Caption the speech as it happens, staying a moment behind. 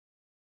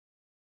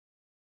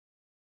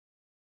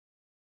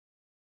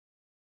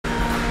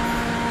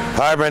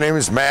Hi, my name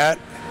is Matt.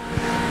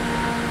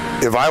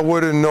 If I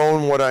would have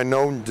known what I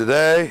know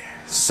today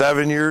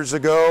 7 years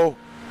ago,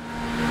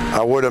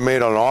 I would have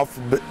made I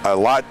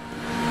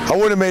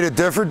would have made a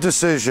different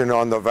decision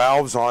on the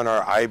valves on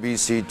our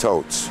IBC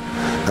totes.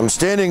 I'm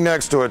standing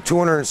next to a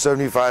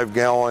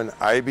 275-gallon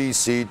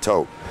IBC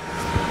tote.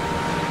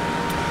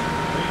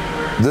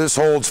 This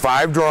holds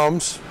 5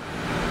 drums.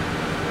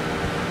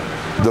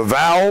 The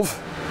valve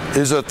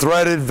is a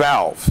threaded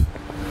valve.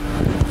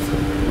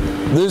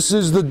 This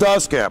is the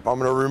dust cap. I'm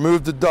going to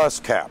remove the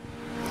dust cap.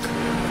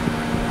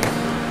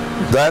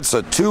 That's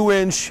a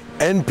 2-inch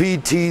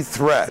NPT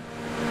thread.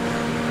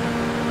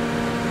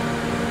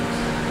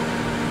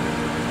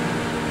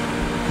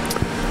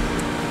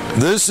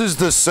 This is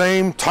the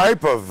same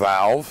type of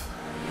valve,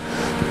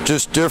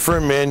 just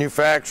different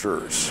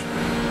manufacturers.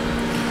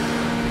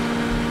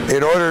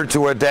 In order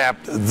to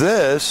adapt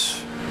this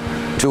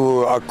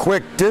to a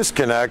quick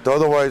disconnect,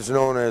 otherwise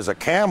known as a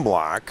cam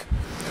lock,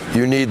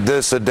 you need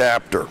this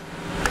adapter.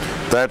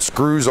 That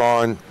screws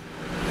on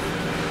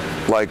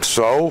like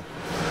so,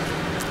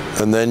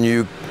 and then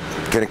you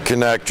can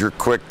connect your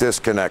quick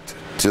disconnect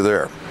to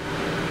there.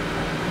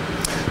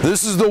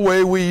 This is the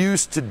way we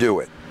used to do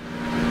it.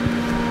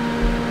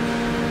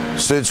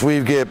 Since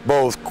we get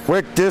both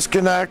quick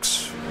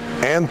disconnects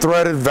and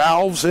threaded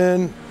valves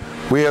in,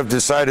 we have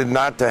decided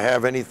not to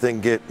have anything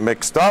get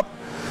mixed up,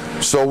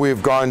 so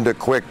we've gone to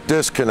quick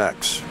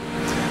disconnects.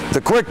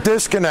 The quick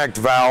disconnect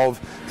valve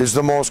is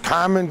the most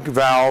common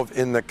valve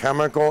in the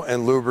chemical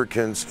and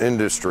lubricants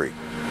industry.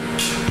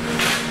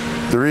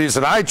 The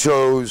reason I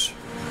chose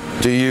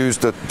to use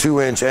the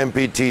 2-inch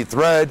NPT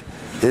thread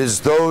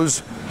is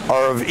those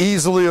are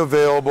easily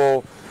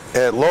available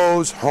at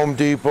Lowe's, Home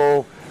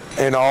Depot,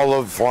 and all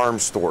of farm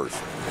stores.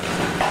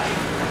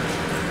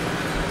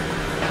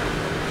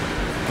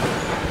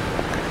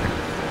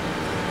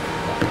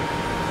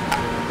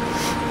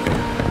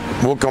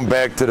 We'll come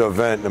back to the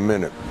vent in a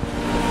minute.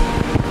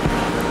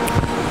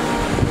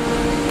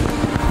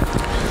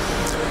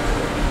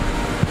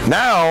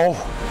 Now,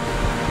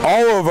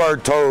 all of our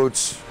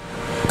totes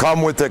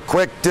come with a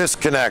quick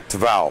disconnect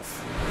valve.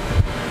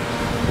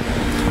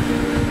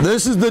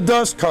 This is the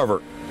dust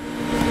cover.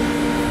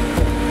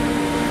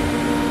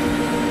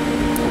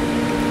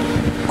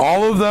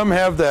 All of them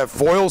have that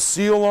foil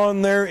seal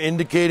on there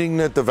indicating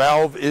that the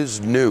valve is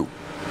new.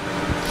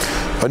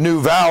 A new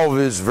valve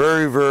is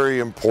very, very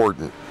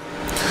important.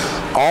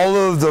 All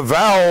of the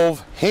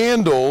valve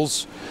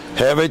handles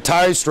have a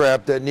tie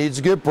strap that needs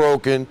to get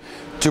broken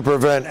to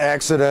prevent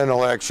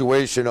accidental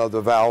actuation of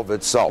the valve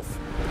itself.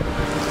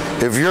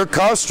 If your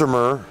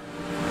customer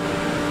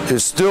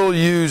is still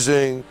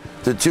using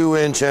the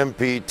 2-inch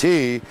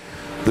NPT,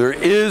 there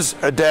is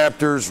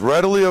adapters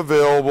readily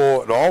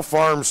available at all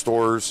farm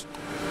stores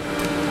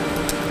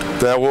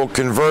that will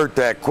convert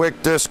that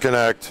quick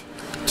disconnect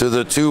to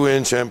the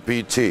 2-inch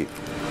NPT.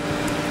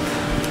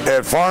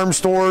 At farm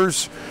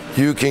stores,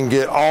 you can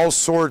get all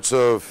sorts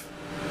of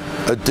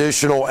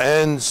additional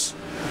ends.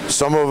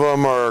 Some of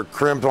them are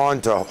crimped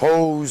onto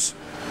hose,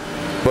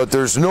 but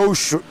there's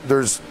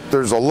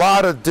a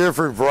lot of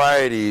different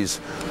varieties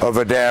of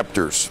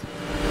adapters.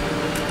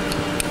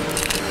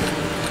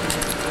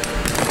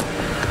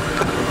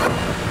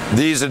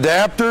 These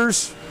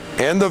adapters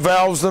and the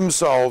valves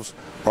themselves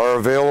are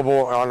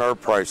available on our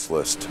price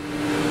list.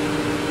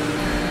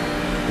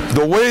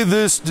 The way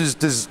this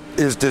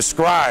is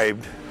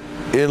described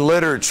in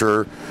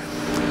literature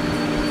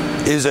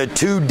is a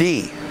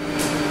 2D.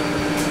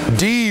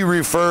 D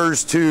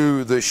refers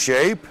to the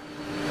shape.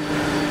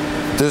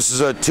 This is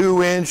a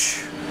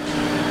 2-inch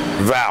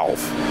valve,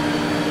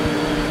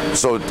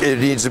 so it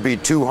needs to be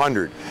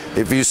 200.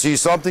 If you see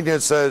something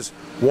that says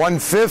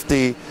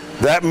 150,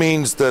 that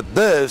means that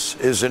this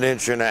is 1.5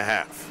 inches.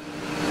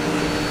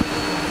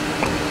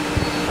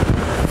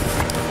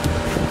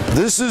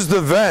 This is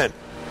the vent.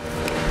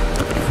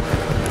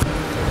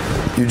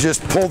 You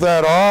just pull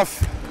that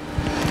off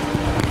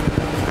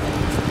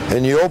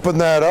and you open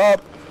that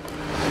up.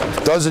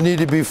 Doesn't need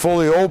to be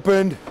fully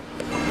opened,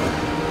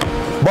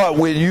 but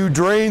when you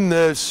drain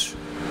this,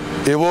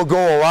 it will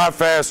go a lot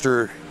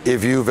faster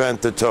if you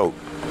vent the tote.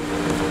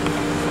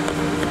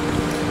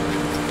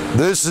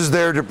 This is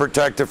there to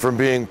protect it from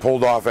being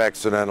pulled off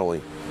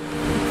accidentally.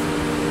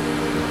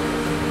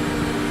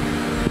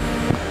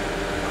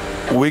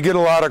 We get a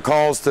lot of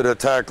calls to the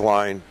tech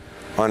line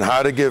on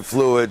how to get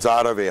fluids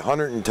out of a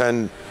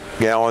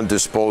 110-gallon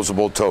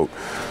disposable tote.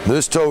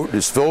 This tote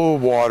is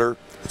filled with water.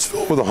 It's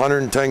filled with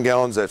 110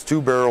 gallons. That's 2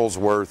 barrels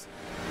worth.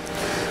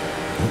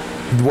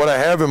 What I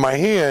have in my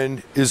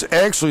hand is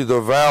actually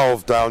the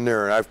valve down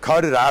there, and I've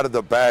cut it out of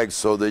the bag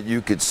so that you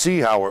could see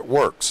how it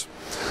works.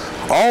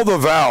 All the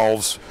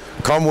valves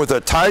come with a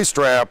tie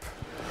strap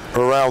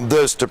around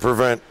this to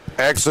prevent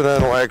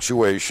accidental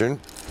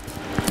actuation.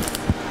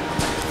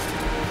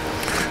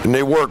 And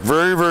they work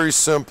very, very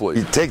simply.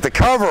 You take the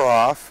cover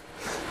off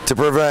to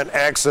prevent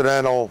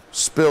accidental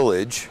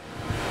spillage.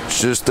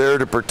 It's just there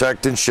to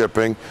protect in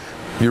shipping.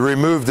 You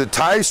remove the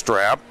tie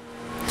strap,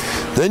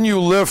 then you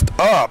lift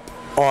up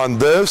on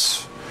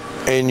this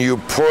and you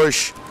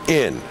push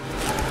in.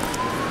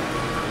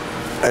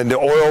 And the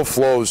oil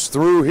flows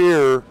through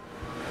here,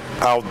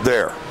 out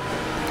there.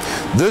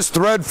 This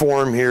thread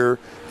form here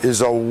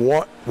is a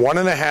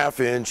 1.5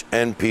 inch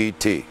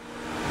NPT.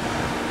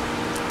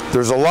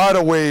 There's a lot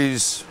of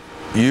ways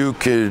you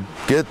could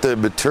get the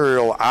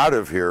material out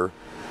of here.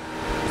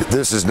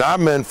 This is not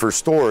meant for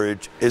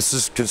storage. This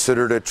is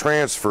considered a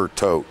transfer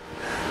tote.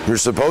 You're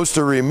supposed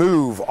to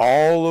remove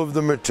all of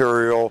the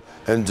material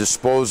and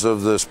dispose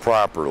of this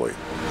properly.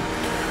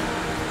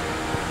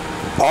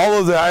 All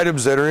of the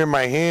items that are in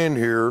my hand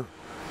here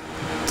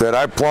that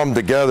I plumbed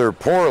together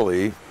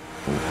poorly,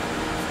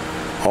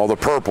 all the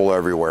purple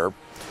everywhere,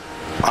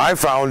 I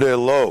found at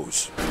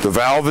Lowe's. The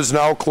valve is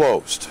now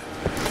closed.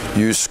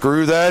 You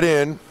screw that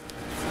in.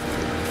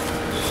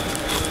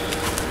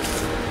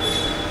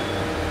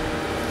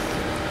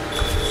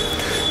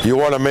 You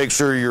want to make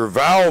sure your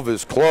valve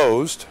is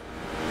closed.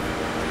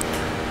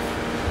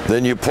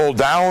 Then you pull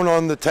down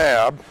on the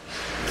tab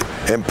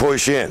and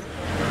push in.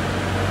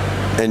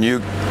 And you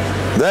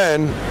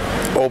then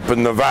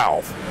open the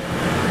valve.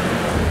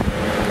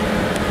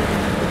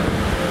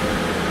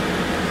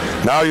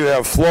 Now you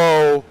have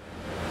flow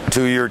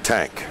to your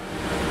tank.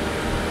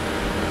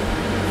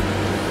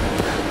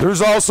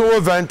 There's also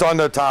a vent on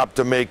the top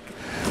to make,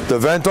 the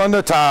vent on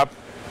the top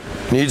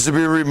needs to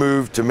be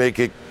removed to make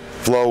it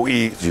flow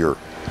easier.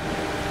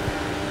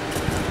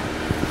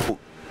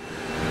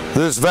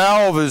 This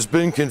valve has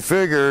been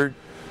configured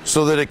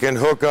so that it can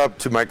hook up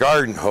to my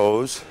garden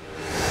hose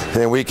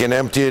and we can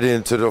empty it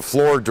into the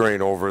floor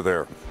drain over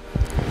there.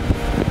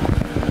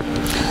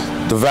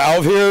 The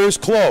valve here is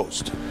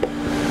closed.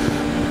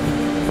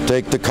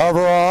 Take the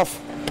cover off.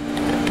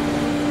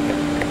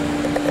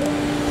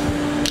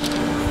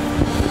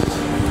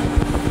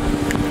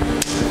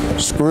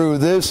 Screw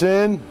this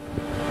in.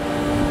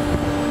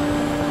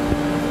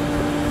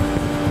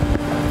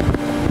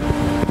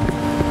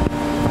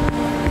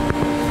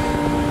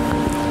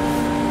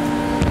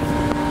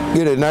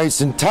 Get it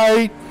nice and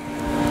tight.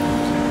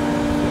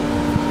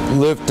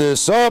 Lift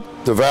this up.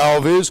 The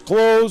valve is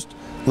closed.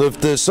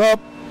 Lift this up.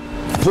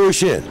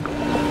 Push in.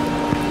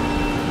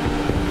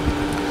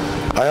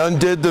 I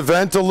undid the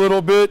vent a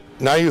little bit.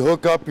 Now you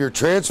hook up your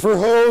transfer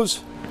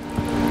hose.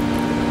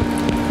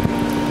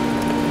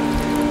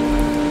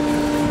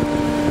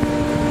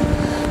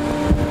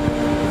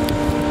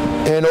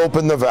 And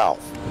open the valve.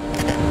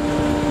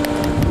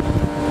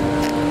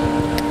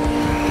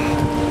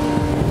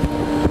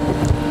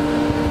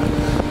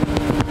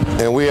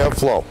 And we have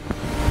flow.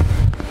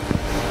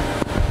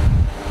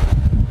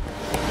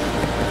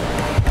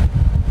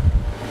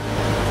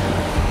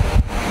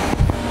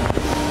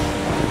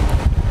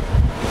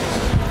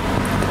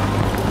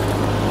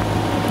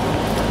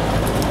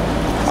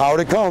 Out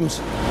it comes.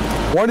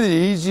 One of the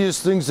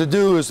easiest things to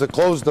do is to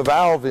close the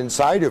valve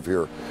inside of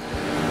here.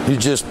 You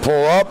just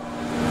pull up,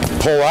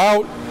 pull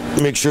out,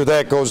 make sure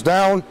that goes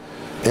down,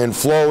 and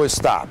flow is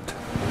stopped.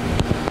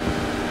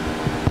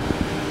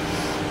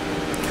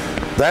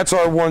 That's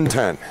our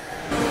 110.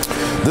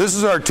 This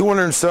is our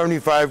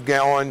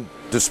 275-gallon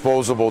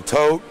disposable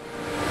tote.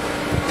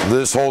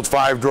 This holds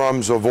 5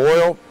 drums of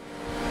oil.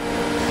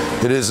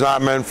 It is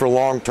not meant for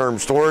long-term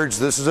storage.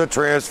 This is a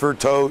transfer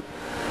tote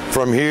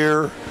from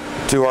here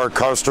to our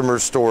customer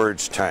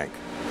storage tank.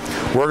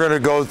 We're going to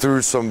go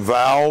through some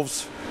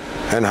valves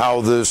and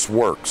how this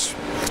works.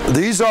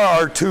 These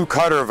are our 2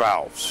 cutter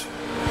valves.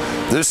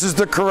 This is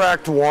the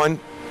correct one.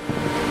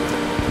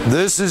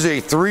 This is a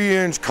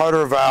 3-inch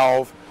cutter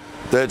valve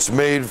that's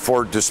made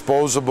for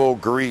disposable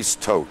grease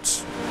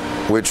totes,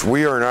 which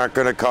we are not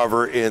going to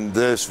cover in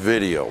this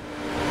video.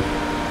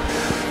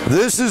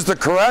 This is the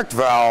correct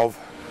valve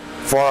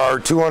for our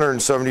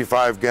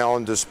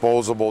 275-gallon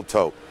disposable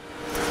tote.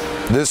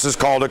 This is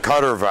called a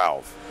cutter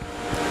valve.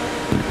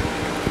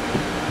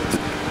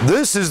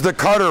 This is the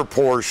cutter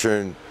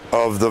portion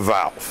of the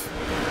valve.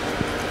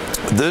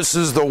 This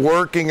is the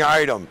working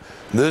item.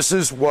 This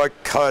is what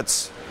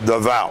cuts the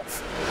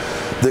valve,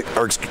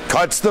 or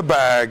cuts the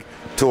bag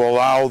to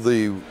allow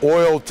the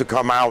oil to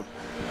come out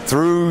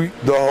through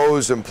the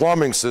hose and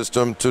plumbing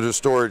system to the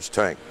storage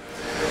tank.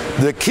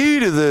 The key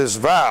to this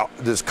valve,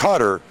 this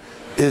cutter,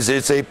 is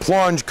it's a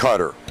plunge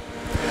cutter.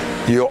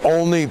 You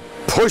only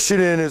push it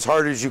in as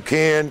hard as you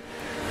can.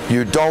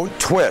 You don't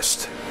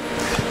twist.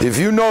 If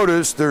you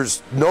notice,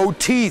 there's no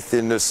teeth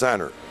in the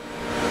center.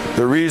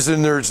 The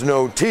reason there's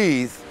no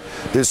teeth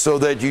is so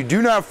that you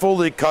do not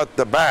fully cut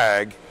the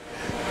bag.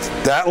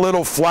 That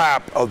little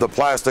flap of the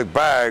plastic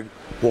bag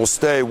will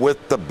stay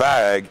with the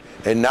bag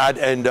and not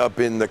end up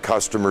in the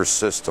customer's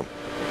system.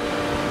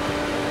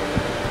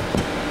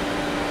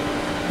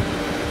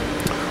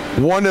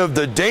 One of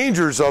the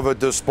dangers of a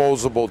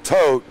disposable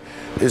tote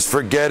is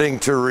forgetting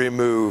to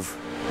remove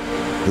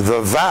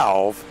the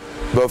valve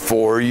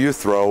before you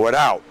throw it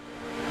out.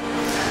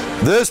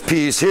 This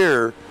piece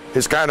here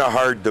is kind of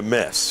hard to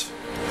miss,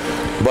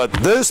 but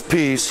this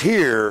piece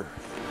here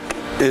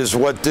is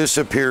what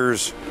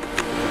disappears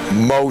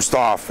most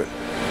often.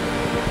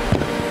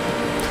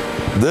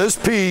 This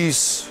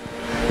piece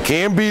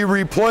can be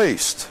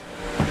replaced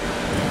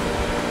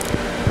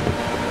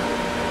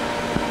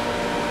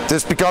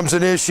this becomes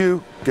an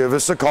issue, give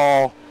us a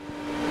call.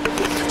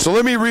 So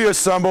let me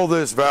reassemble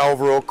this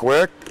valve real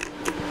quick.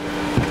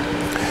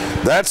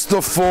 That's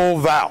the full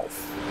valve.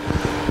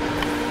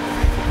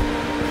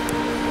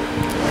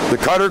 The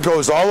cutter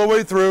goes all the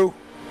way through,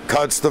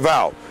 cuts the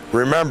valve.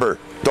 Remember,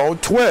 don't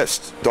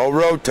twist, don't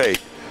rotate,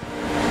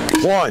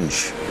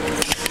 plunge.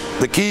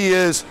 The key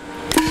is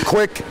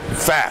quick,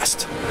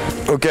 fast.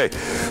 Okay,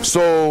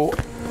 so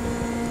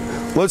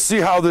let's see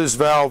how this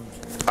valve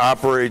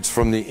operates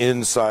from the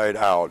inside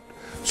out.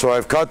 So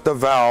I've cut the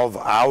valve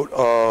out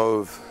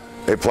of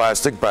a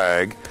plastic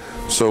bag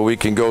so we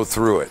can go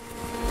through it.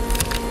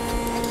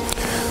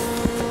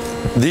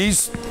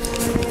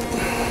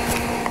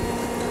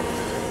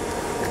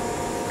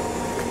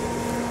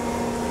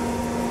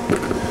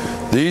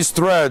 These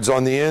threads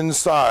on the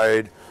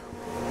inside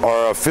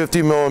are a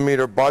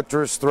 50mm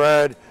buttress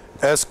thread.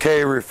 SK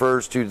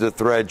refers to the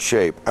thread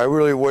shape. I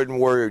really wouldn't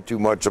worry too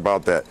much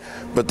about that.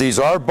 But these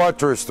are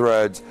buttress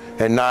threads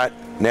and not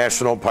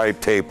National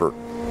Pipe taper.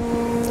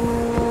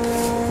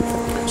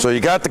 So you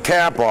got the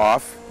cap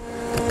off.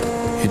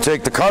 You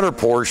take the cutter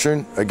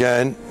portion,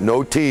 again,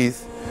 no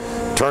teeth,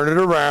 turn it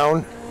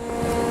around,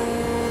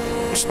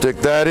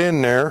 stick that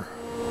in there,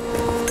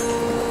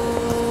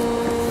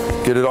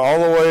 get it all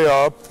the way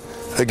up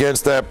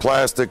against that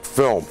plastic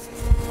film.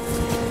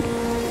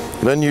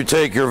 Then you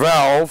take your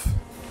valve,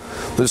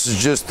 this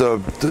is just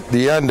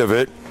the end of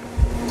it,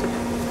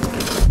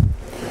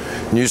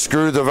 and you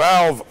screw the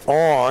valve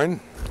on,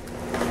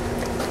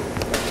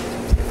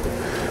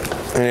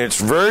 and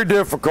it's very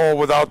difficult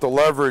without the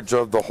leverage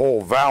of the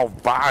whole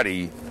valve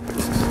body.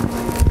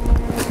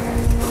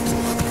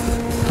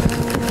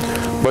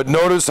 But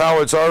notice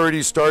how it's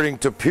already starting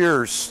to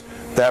pierce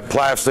that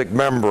plastic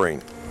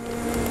membrane.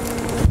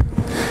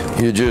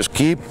 You just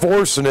keep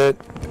forcing it,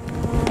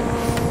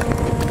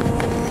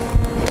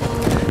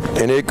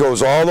 and it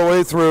goes all the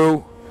way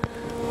through,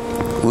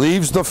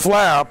 leaves the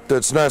flap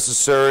that's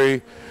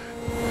necessary.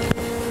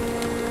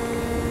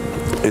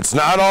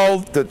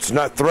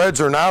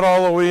 Threads are not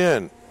all the way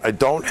in. I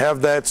don't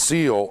have that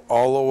seal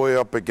all the way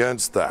up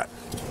against that.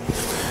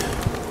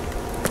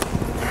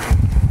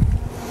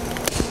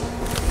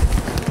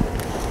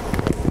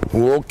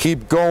 We'll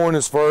keep going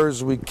as far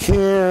as we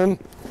can.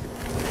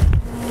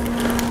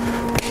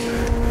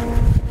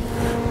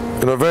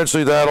 And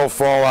eventually that'll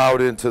fall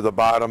out into the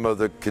bottom of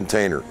the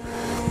container.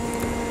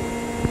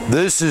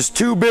 This is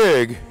too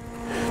big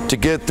to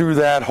get through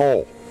that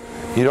hole.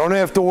 You don't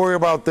have to worry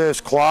about this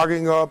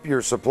clogging up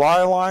your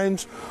supply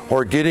lines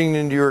or getting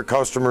into your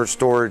customer's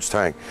storage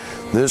tank.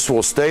 This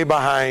will stay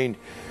behind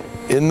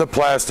in the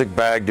plastic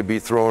bag to be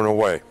thrown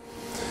away.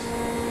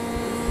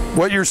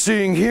 What you're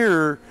seeing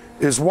here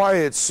is why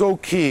it's so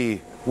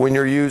key when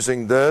you're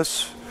using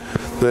this,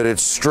 that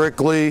it's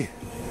strictly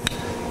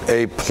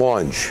a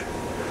plunge.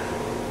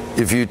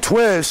 If you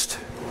twist,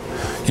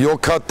 you'll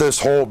cut this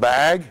whole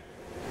bag,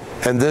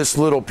 and this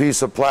little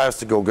piece of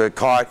plastic will get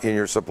caught in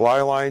your supply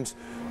lines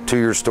to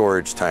your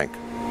storage tank.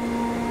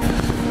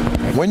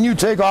 When you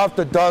take off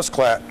the dust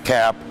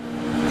cap,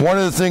 one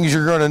of the things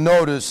you're going to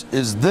notice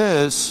is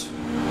this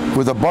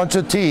with a bunch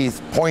of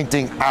teeth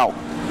pointing out.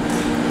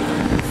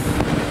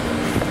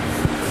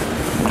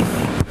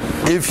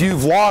 If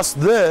you've lost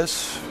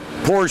this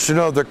portion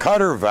of the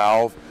cutter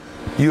valve,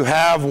 you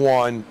have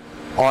one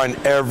on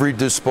every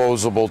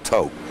disposable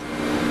tote.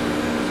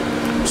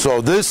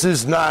 So this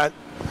is not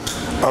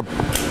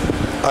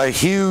a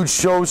huge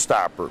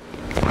showstopper.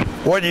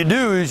 What you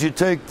do is you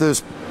take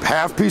this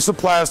half piece of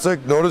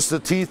plastic, notice the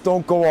teeth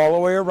don't go all the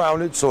way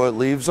around it, so it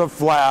leaves a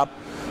flap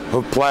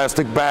of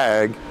plastic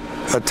bag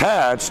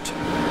attached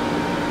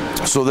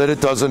so that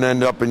it doesn't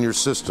end up in your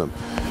system.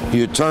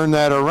 You turn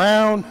that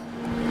around,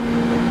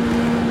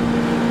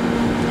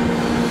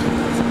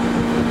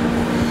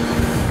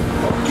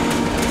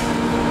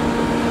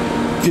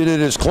 get it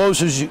as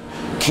close as you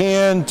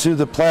can to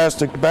the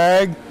plastic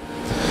bag.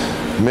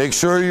 Make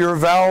sure your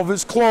valve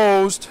is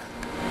closed.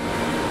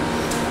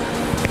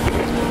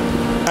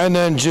 And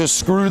then just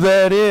screw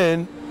that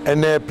in,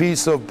 and that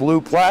piece of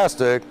blue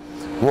plastic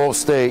will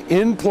stay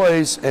in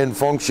place and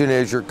function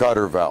as your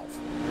cutter valve.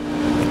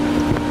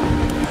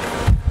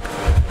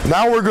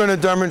 Now we're going to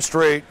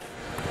demonstrate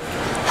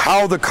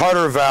how the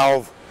cutter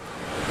valve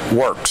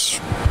works.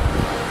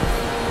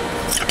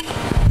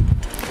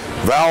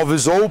 Valve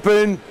is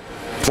open,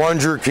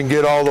 plunger can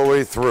get all the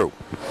way through.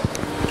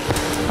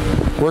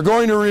 We're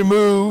going to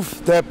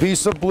remove that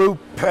piece of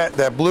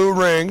that blue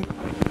ring.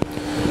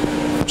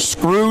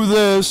 Screw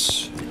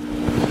this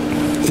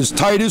as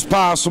tight as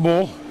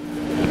possible.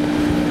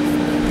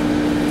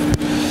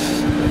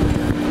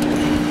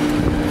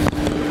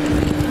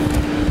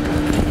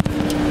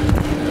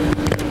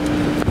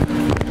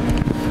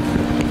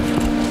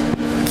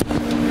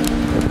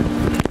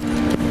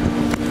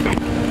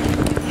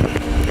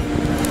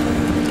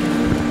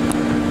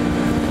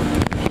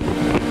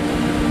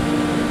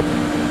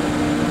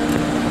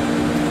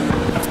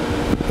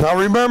 Now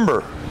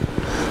remember,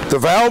 the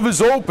valve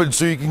is open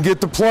so you can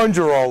get the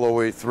plunger all the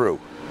way through.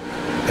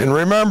 And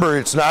remember,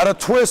 it's not a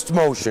twist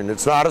motion,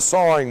 it's not a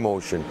sawing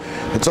motion,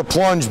 it's a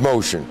plunge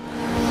motion.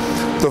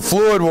 The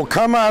fluid will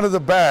come out of the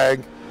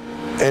bag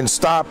and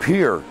stop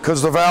here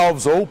because the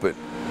valve's open.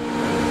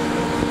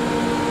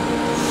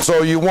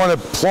 So you want to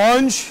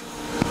plunge,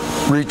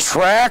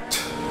 retract,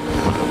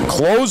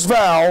 close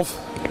valve,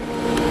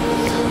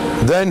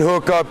 then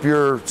hook up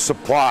your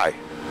supply.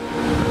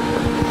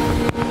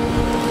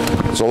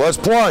 So let's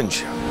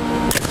plunge.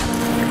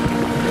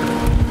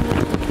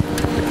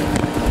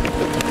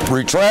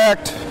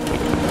 Retract,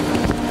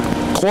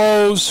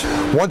 close.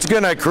 Once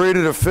again, I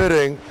created a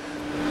fitting,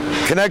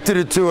 connected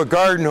it to a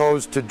garden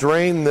hose to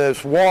drain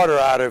this water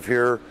out of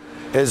here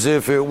as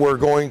if it were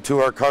going to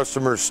our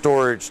customer's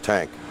storage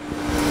tank.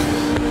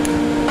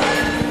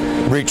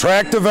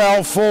 Retract the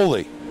valve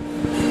fully.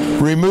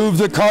 Remove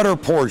the cutter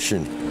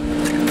portion.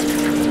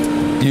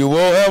 You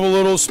will have a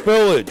little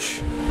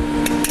spillage.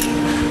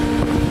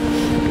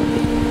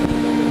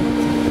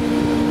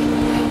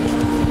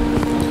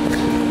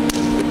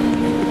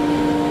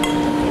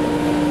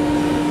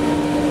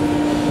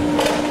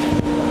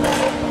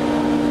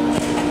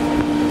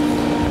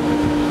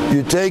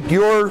 You take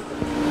your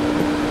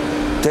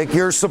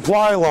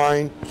supply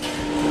line,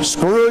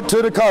 screw it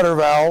to the cutter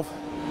valve,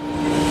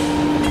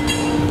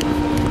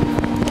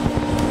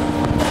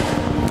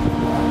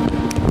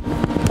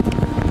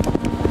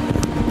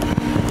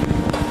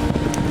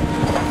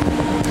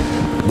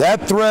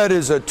 that thread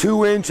is a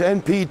 2-inch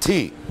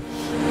NPT.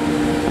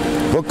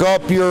 Hook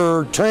up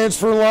your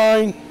transfer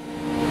line,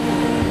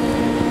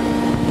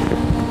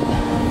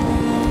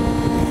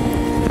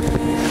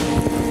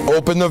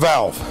 open the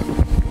valve.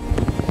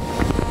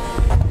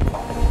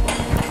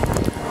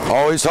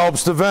 Always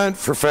helps the vent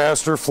for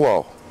faster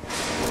flow.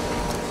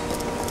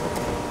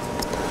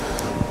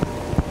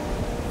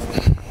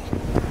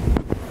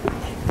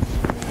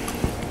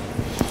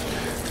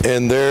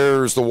 And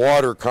there's the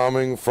water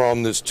coming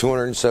from this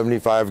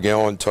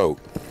 275-gallon tote.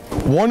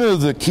 One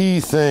of the key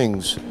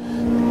things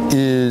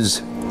is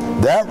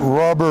that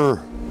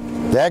rubber,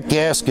 that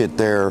gasket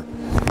there,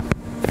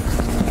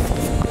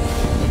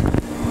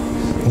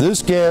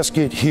 this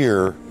gasket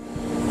here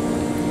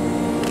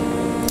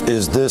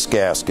is this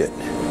gasket.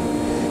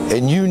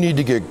 And you need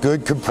to get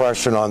good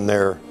compression on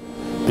there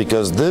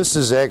because this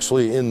is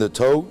actually in the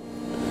tote.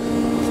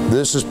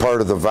 This is part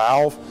of the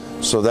valve.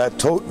 So that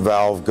tote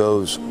valve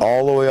goes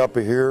all the way up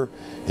here,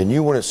 and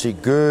you want to see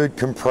good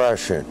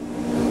compression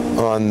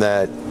on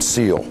that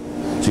seal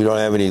so you don't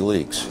have any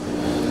leaks.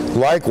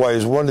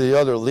 Likewise, one of the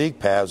other leak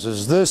paths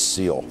is this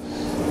seal,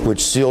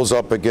 which seals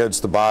up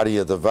against the body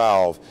of the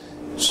valve.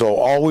 So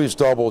always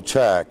double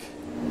check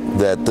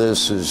that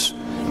this is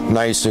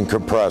nice and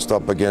compressed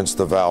up against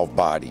the valve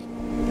body.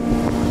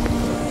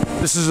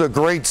 This is a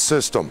great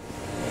system.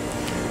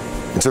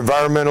 It's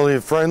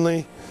environmentally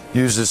friendly,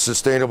 uses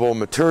sustainable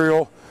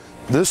material.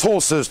 This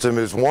whole system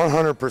is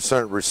 100%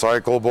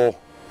 recyclable,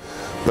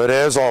 but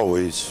as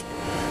always,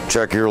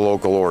 check your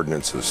local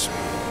ordinances.